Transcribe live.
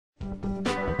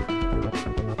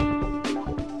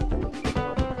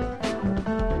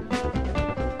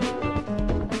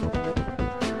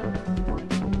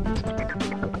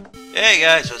Hey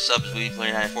guys, what's up? It's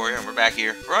WePlayer94 here, and we're back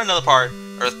here for another part,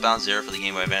 Earthbound 0 for the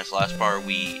Game Boy Advance. Last part,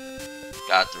 we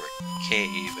got through a cave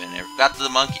and got to the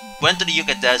monkey, went to the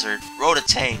Yucca Desert, rode a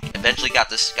tank, eventually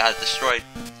got it destroyed.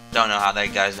 Don't know how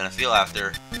that guy's gonna feel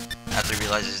after he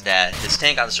realizes that his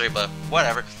tank got destroyed, but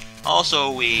whatever.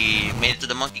 Also, we made it to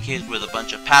the monkey cave with a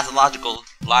bunch of pathological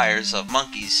liars of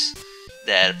monkeys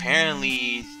that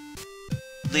apparently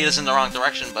lead us in the wrong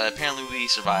direction, but apparently we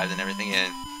survived and everything,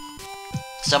 and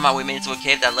somehow we made it to a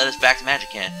cave that led us back to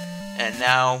Magicant. And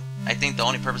now, I think the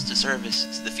only purpose to serve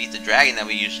is to defeat the dragon that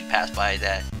we usually pass by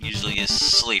that usually is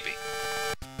sleeping.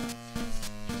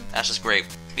 That's just great.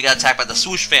 We got attacked by the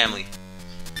Swoosh family.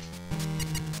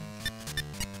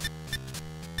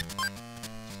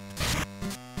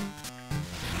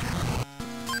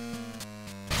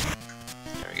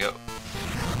 There we go.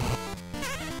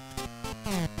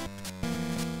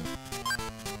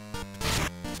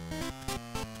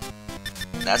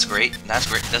 That's great. That's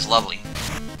great. That's lovely.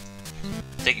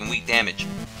 Taking weak damage.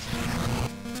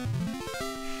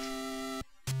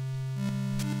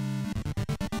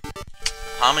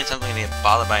 How many times am I gonna get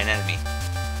bothered by an enemy?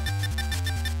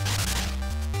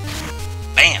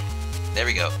 Bam! There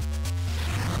we go.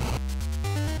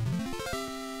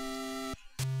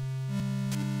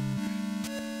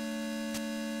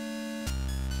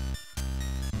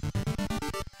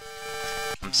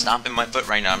 I'm stomping my foot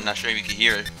right now. I'm not sure if you can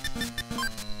hear it.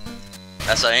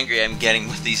 That's how angry I'm getting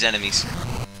with these enemies.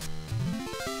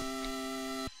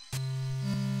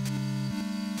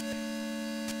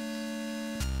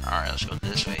 Alright, let's go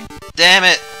this way. Damn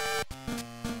it!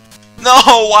 No!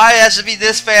 Why it has to be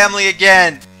this family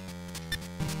again?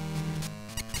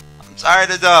 I'm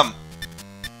tired of them.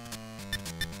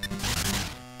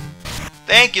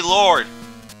 Thank you, Lord!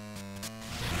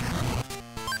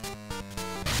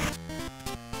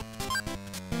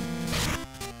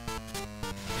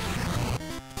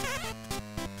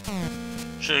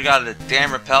 Should've got a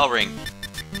damn repel ring.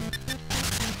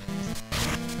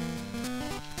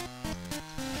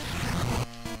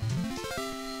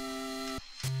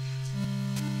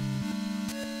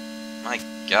 My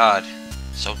God,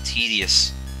 so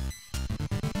tedious.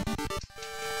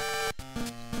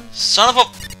 Son of a...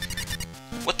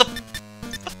 What the...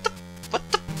 What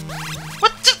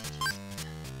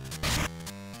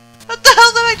the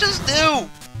hell did I just do?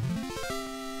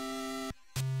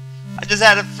 I just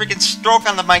had a freaking stroke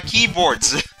on my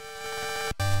keyboards.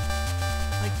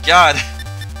 My God.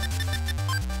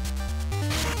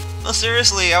 No,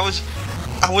 seriously, I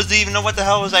didn't even know what the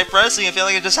hell was I pressing. I feel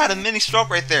like I just had a mini stroke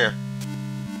right there.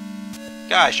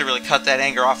 God, I should really cut that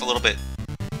anger off a little bit.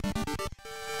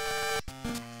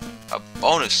 A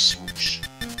bonus swoosh.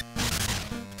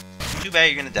 Too bad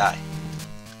you're gonna die.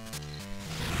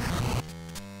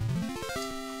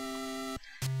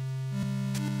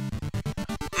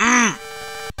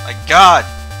 My God!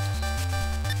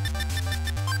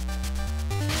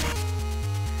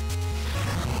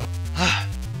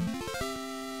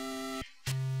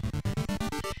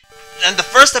 And the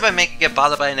first step I make, get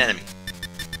bothered by an enemy.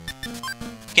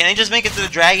 Can I just make it to the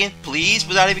dragon, please,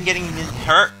 without even getting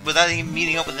hurt, without even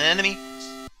meeting up with an enemy?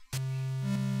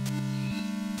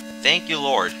 Thank you,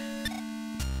 Lord.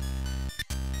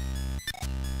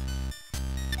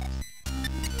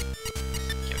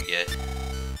 Can we get...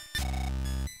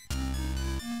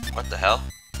 What the hell?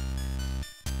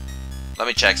 Let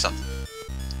me check something.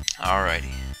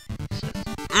 Alrighty.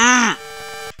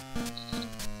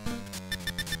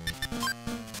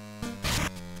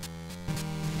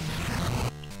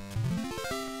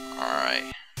 Alright.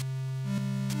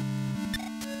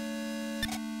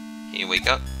 Can you wake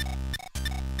up?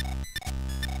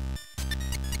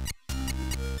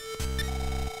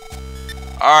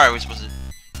 Alright, we're supposed to...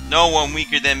 No one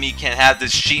weaker than me can have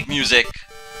this sheet music.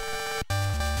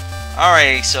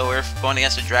 Alright, so we're going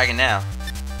against the dragon now.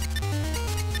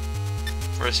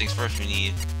 First things first, we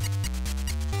need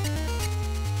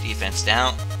defense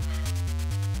down.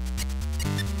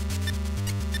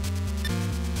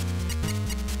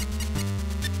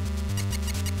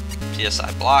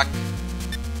 PSI block.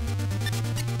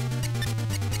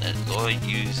 Let Lloyd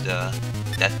use the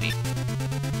death beat.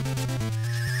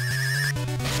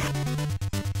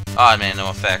 Oh man, no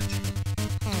effect.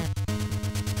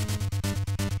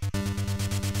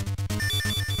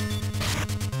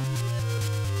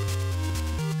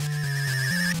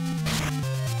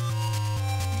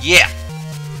 Yeah!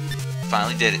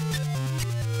 Finally did it.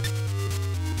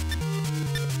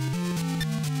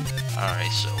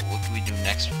 Alright, so what can we do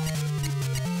next?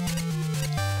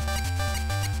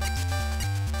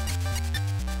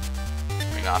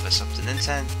 Bring office up to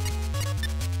Nintendo.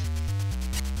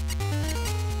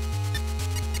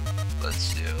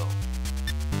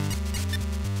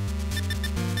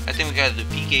 we gotta do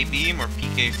PK Beam or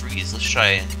PK Freeze. Let's try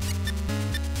it.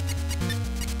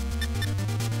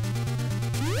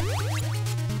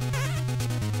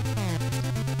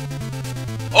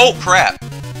 Oh crap!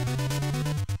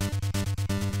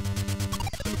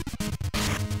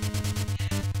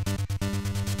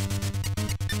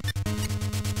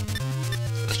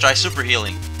 Let's try Super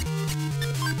Healing.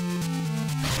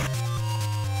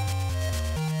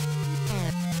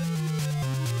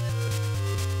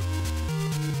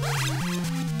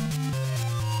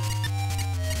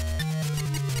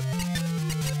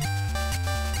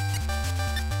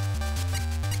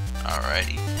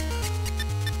 Alrighty.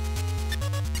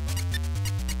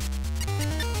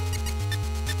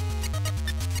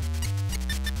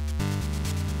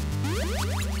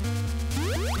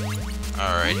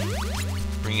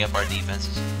 Alrighty. Bring up our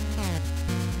defenses.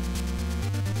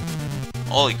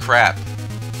 Holy crap.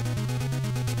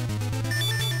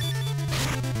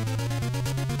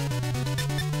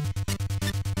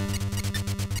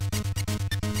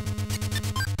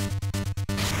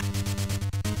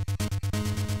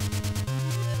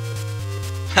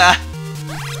 Ha!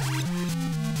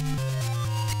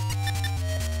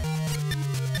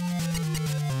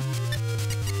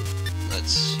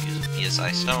 Let's use a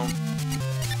PSI stone.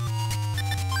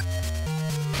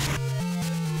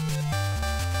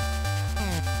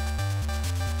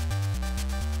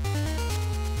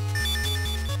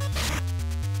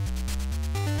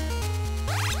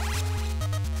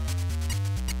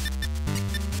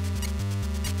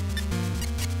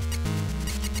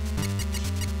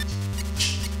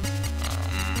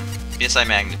 PSI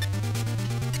Magnet.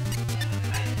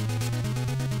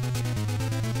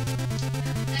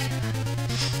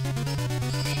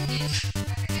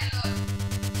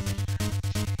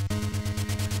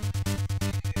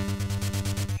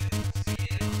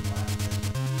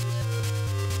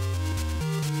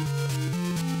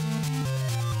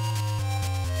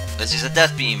 Let's use a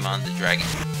Death Beam on the dragon.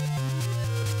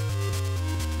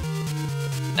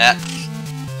 Ah.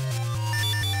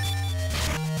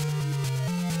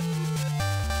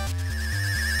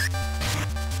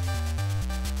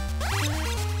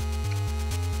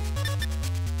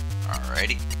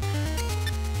 Alrighty.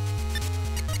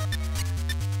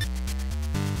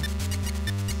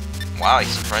 Wow, he's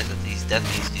surprised that these Death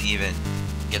Beams didn't even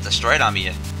get destroyed on me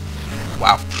yet.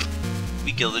 Wow.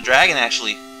 We killed the dragon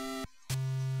actually.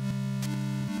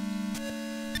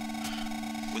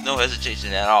 With no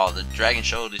hesitation at all, the dragon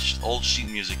showed its old sheet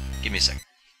music. Give me a second.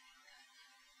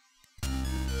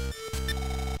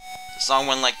 The song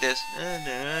went like this.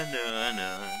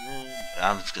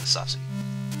 I'm just gonna stop singing.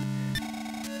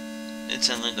 It's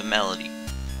in the melody.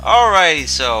 Alrighty,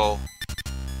 so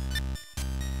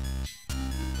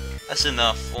that's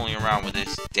enough fooling around with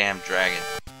this damn dragon.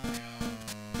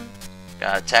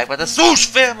 Got attacked by the Swoosh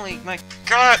family! My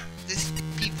god! These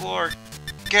people are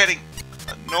getting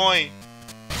annoying.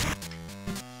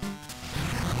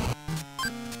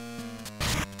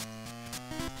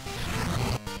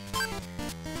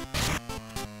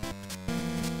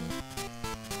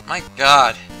 My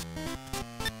god.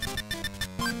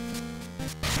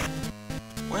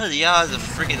 What are the odds of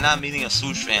freaking not meeting a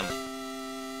Swoosh family?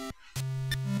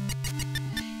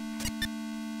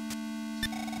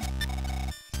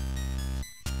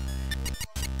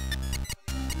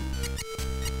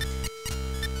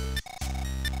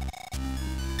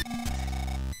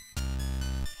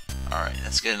 Alright,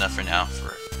 that's good enough for now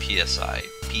for PSI,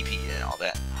 PP, and all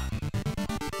that.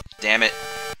 Damn it.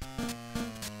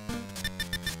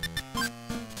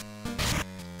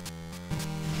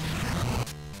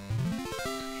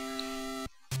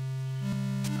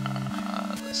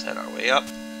 Let's head our way up.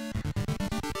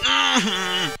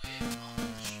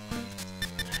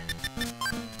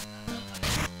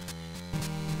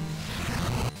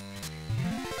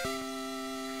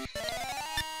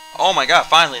 Oh my god,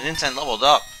 finally, Nintendo leveled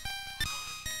up.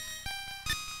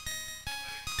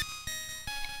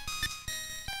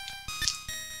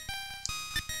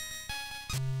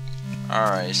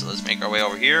 Alright, so let's make our way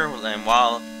over here, and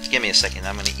just give me a second,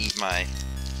 I'm gonna eat my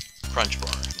Crunch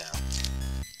Bar now.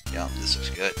 Yeah, this looks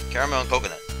good. Caramel and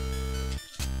coconut.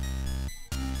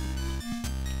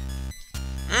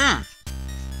 Mmm!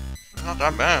 Not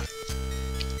that bad.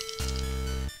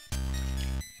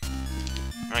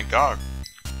 My god.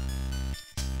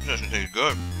 This actually tastes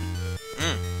good.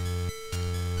 Mmm.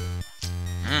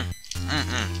 Mmm. Mmm.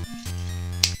 Mmm.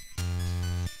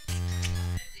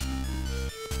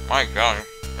 My god,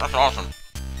 that's awesome.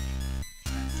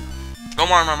 Don't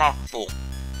worry, my mouth is full.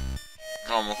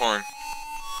 Oh, I'm recording.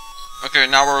 Okay,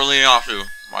 now we're leading off to.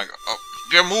 My god, oh,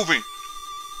 get moving.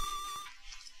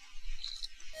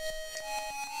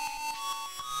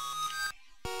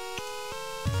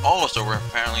 Oh, so we're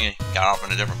apparently got off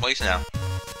in a different place now.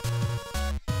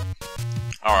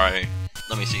 Alright,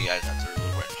 let me see you guys after a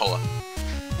little bit. Hold up.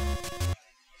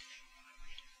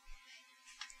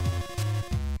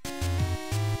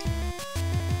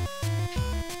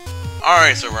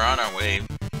 Alright, so we're on our way.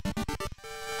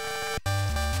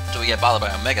 So we get bothered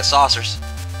by Omega Saucers.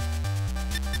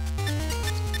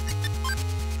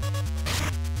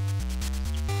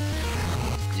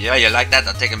 Yeah, you like that?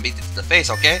 I'll take a beat to the face,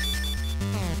 okay?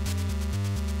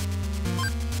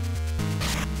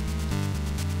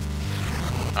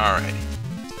 Alrighty.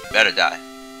 Better die.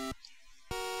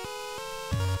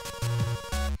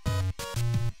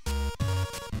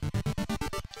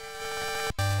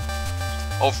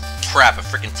 Oh crap, a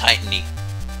freaking Titany.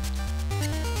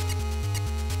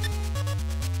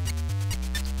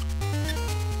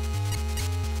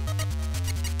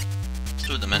 Let's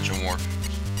do a Dimension Warp.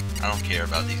 I don't care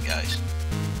about these guys.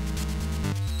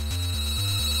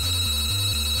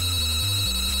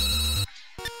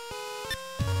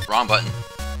 Wrong button.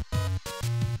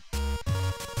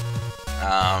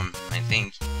 I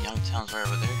think Youngtown's right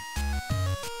over there.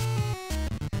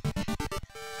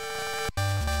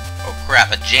 Oh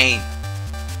crap, a Jane.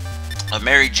 A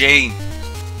Mary Jane.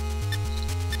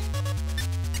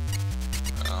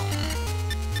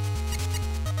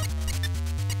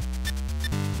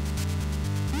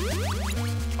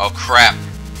 Oh crap.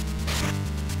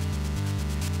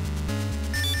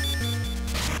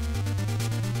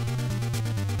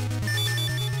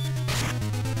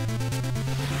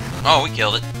 Oh, we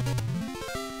killed it.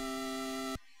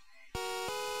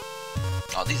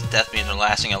 Oh, these death beams are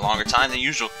lasting a longer time than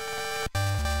usual.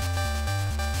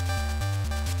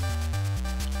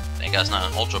 Thank God it's not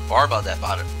an ultra barbell that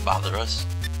bother us.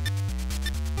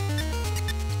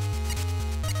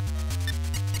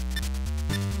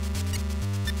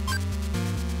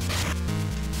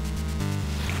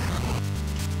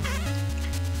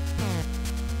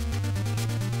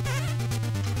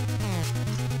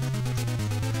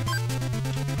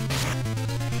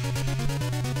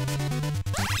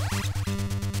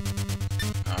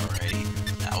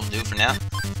 Do for now.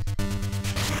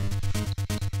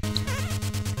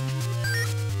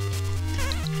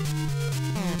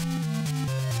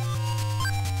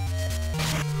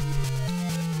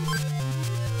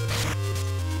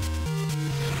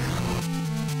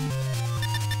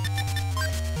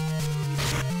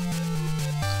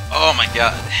 Oh my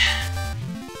god.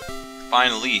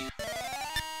 Finally.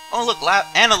 Oh look,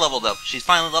 Anna leveled up. She's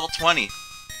finally level 20.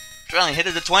 Finally hit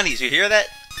her to 20s. You hear that?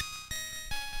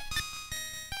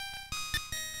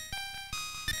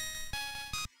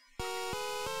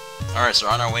 Alright, so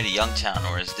we're on our way to Youngtown,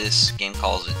 or as this game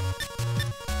calls it,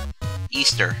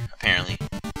 Easter, apparently.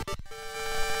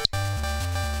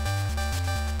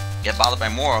 Get bothered by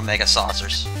more Omega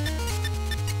Saucers.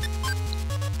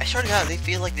 I swear to God, they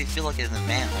feel like it's in the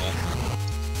manhole.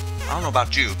 I don't know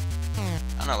about you. I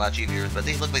don't know about you viewers, but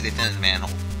they look like they fit in the manhole.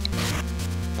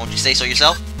 Won't you say so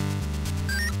yourself?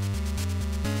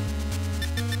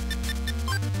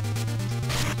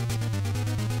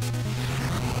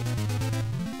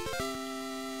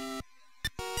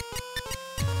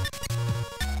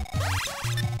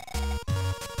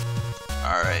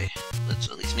 Alright, let's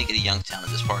at least make it a Youngtown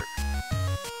in this part.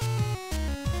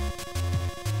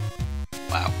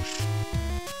 Wow.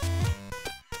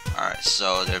 Alright,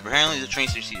 so apparently the train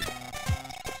station.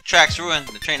 Track's ruined,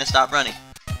 the train has stopped running.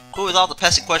 Cool with all the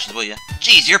pesky questions, will ya?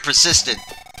 Jeez, you're persistent!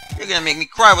 You're gonna make me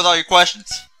cry with all your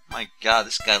questions! My god,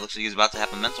 this guy looks like he's about to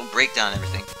have a mental breakdown and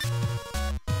everything.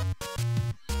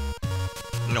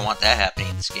 You don't want that happening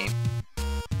in this game.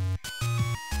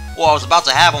 Well, I was about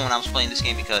to have one when I was playing this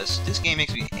game because this game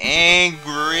makes me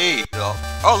angry.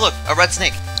 Oh look, a red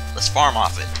snake. Let's farm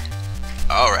off it.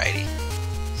 Alrighty.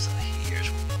 So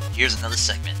here's another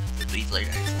segment of the Leaf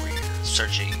Later for you,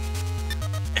 searching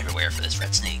everywhere for this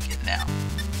red snake, and now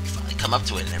we finally come up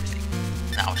to it and everything.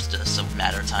 Now it's just a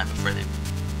matter of time before they.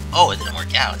 Oh, it didn't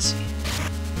work out. Let's see.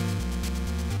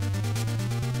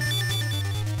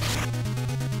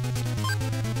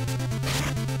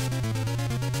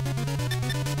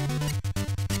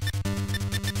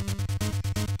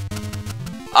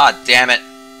 Ah, damn it.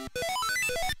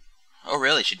 Oh,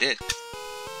 really? She did.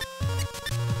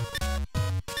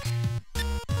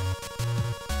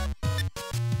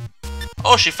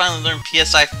 Oh, she finally learned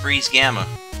PSI Freeze Gamma.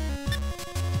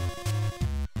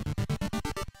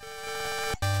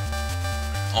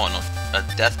 Oh, no.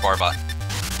 A Death Bar bot.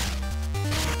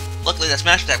 Luckily, that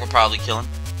Smash Attack will probably kill him.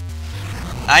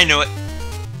 I knew it.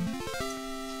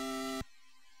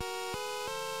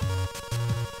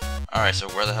 Alright, so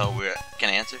where the hell we're at? Can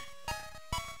I answer?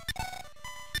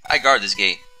 I guard this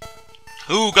gate.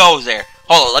 Who goes there?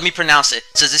 Hold on, let me pronounce it,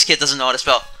 since this kid doesn't know how to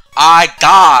spell.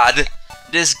 God,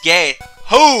 this gay.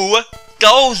 Who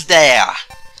goes there?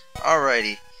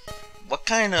 Alrighty. What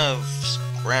kind of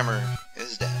grammar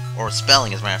is that? Or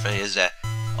spelling, as a matter of fact, is that?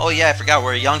 Oh yeah, I forgot,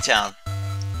 we're a Youngtown.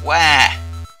 Wah!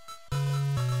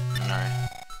 Alright.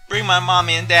 Bring my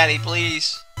mommy and daddy,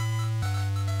 please.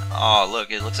 Oh,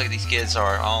 look, it looks like these kids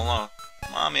are all alone.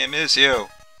 Mommy, I miss you.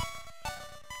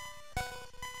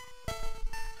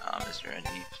 Is there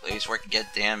any place where I can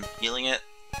get damn healing it?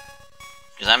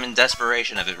 Because I'm in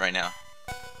desperation of it right now.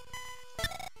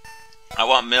 I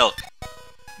want milk.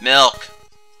 Milk!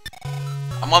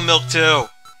 I want milk too!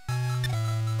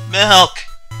 Milk!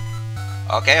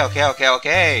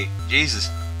 Okay. Jesus.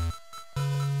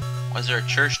 What is there a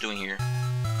church doing here?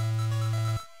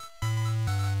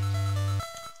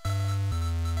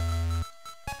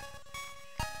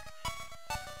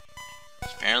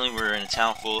 Apparently we're in a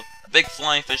town full of a big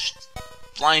flying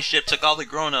ship took all the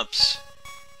grown-ups.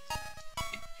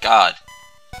 God.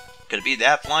 Could it be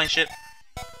that flying ship?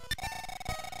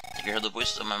 I heard the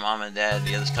voices of my mom and dad,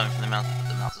 the others coming from the mountains, but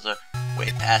the mountains are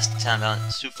way past the town.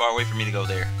 It's too far away for me to go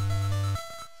there.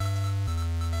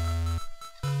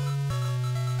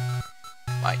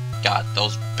 My God,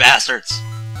 those bastards!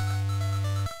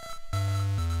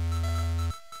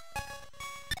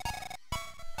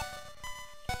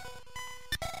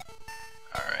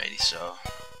 Alrighty, so...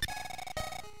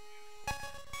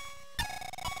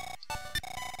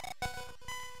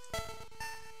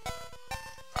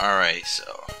 Alright, so...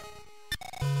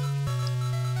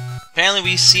 Apparently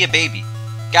we see a baby.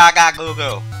 Gaga go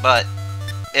go. But,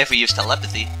 if we use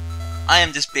telepathy, I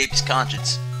am this baby's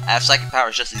conscience. I have psychic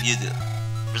powers just as you do.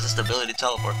 Possess the ability to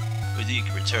teleport. With you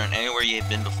can return anywhere you have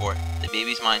been before. The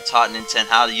baby's mind taught and intent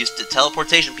how to use the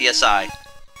teleportation PSI.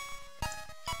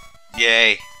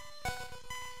 Yay.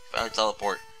 Finally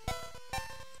teleport.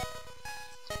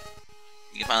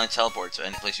 You can finally teleport to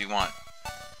any place you want.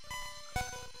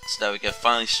 So that we can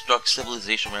finally struck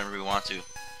civilization whenever we want to.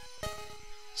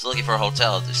 Still looking for a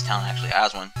hotel if this town actually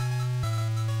has one.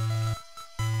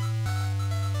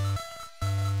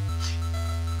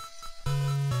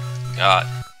 God.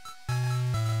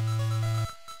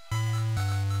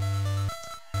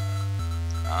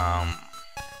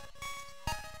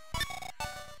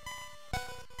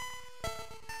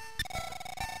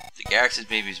 The Galaxy's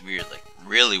baby is weird, like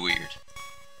really weird.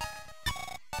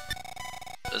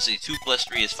 Let's see, 2 plus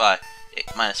 3 is 5.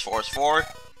 8 minus 4 is 4.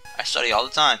 I study all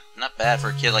the time. Not bad for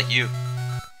a kid like you.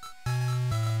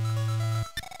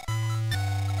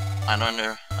 I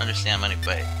don't understand money,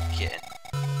 but kid.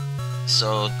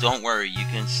 So don't worry, you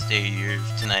can stay here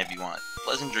tonight if you want.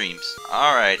 Pleasant dreams.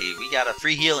 Alrighty, we got a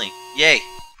free healing. Yay!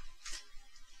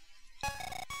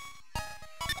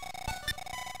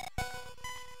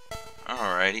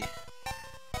 Alrighty.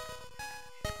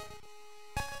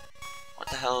 What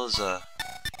the hell is I'm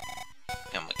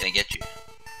gonna get you.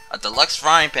 A deluxe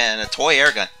frying pan and a toy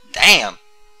air gun. Damn!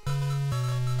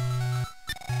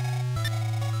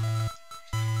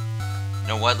 You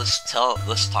know what? Let's talk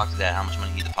to Dad how much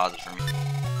money he deposited for me.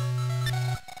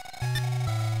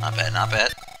 Not bad, not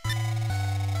bad.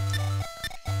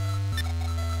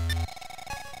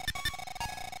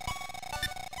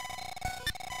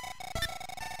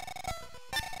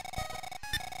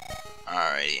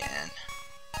 Alrighty, and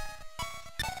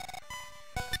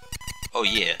oh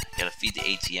yeah, gotta feed the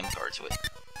ATM card to it.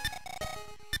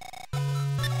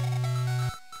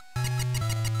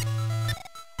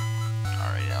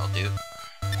 Alright, that'll do.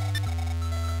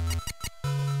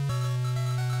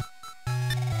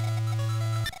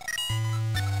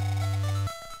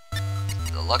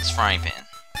 Deluxe frying pan.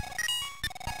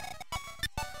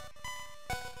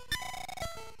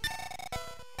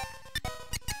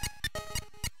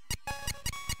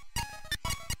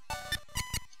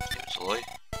 Give it to Lloyd.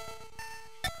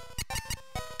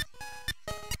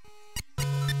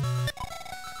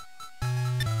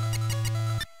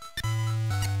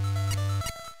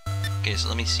 Okay, so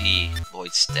let me see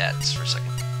Lloyd's stats for a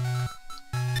second.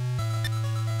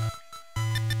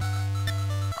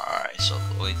 Alright, so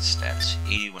Lloyd's stats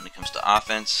 80 when it comes to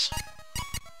offense.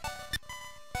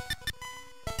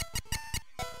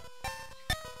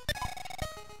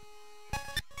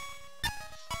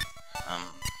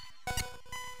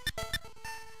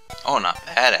 Oh, not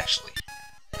bad actually.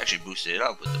 Actually boosted it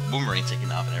up with the boomerang taking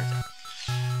off and everything.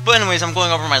 But anyways, I'm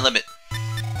going over my limit.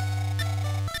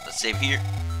 Let's save here.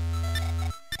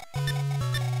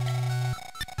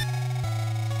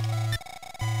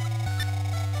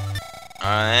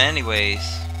 Anyways,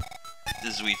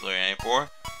 this is WeFlurry94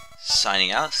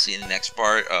 signing out. See you in the next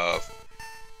part of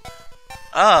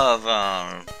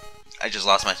I just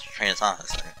lost my train of thought for a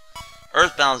second.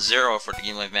 Earthbound Zero for the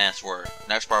Game Boy Advance, where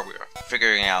next part we are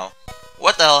figuring out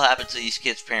what the hell happened to these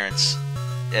kids' parents.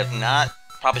 If not,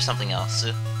 probably something else.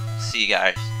 See you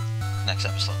guys next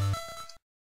episode.